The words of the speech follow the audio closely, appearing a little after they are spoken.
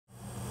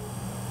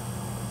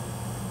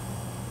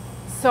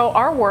So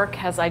our work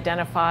has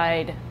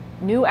identified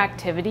new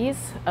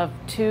activities of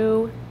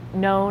two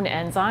known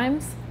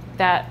enzymes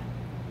that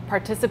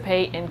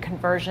participate in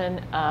conversion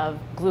of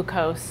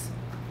glucose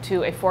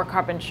to a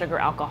 4-carbon sugar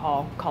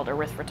alcohol called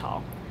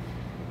erythritol.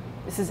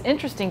 This is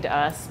interesting to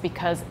us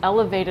because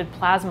elevated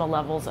plasma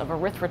levels of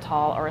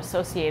erythritol are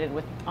associated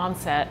with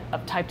onset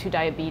of type 2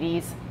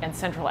 diabetes and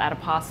central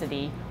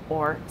adiposity,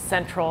 or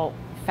central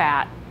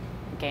fat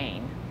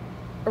gain.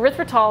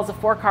 Erythritol is a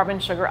 4-carbon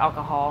sugar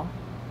alcohol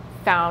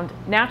found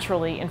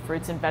naturally in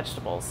fruits and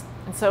vegetables,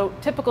 and so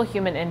typical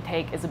human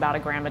intake is about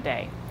 1 gram a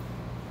day.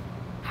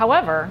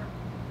 However,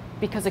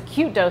 because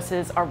acute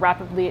doses are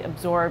rapidly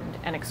absorbed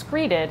and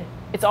excreted,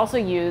 it's also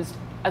used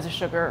as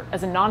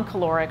a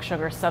non-caloric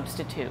sugar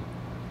substitute.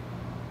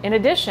 In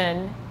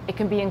addition, it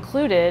can be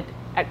included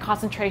at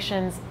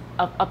concentrations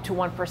of up to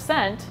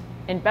 1%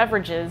 in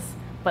beverages,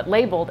 but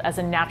labeled as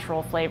a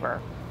natural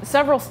flavor.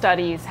 Several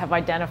studies have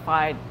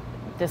identified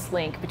this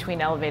link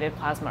between elevated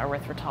plasma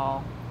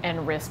erythritol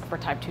and risk for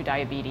type 2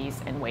 diabetes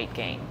and weight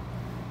gain.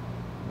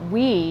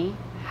 We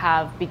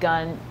have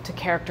begun to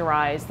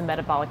characterize the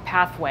metabolic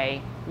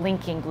pathway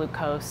linking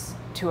glucose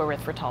to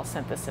erythritol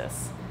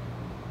synthesis.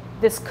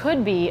 This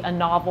could be a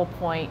novel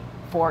point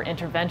for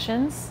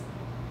interventions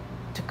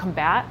to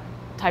combat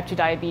type 2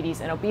 diabetes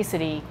and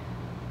obesity,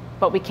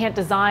 but we can't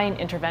design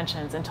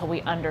interventions until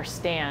we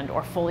understand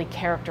or fully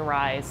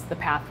characterize the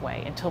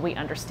pathway, until we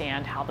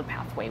understand how the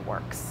pathway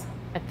works.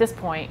 At this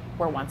point,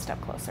 we're one step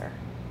closer.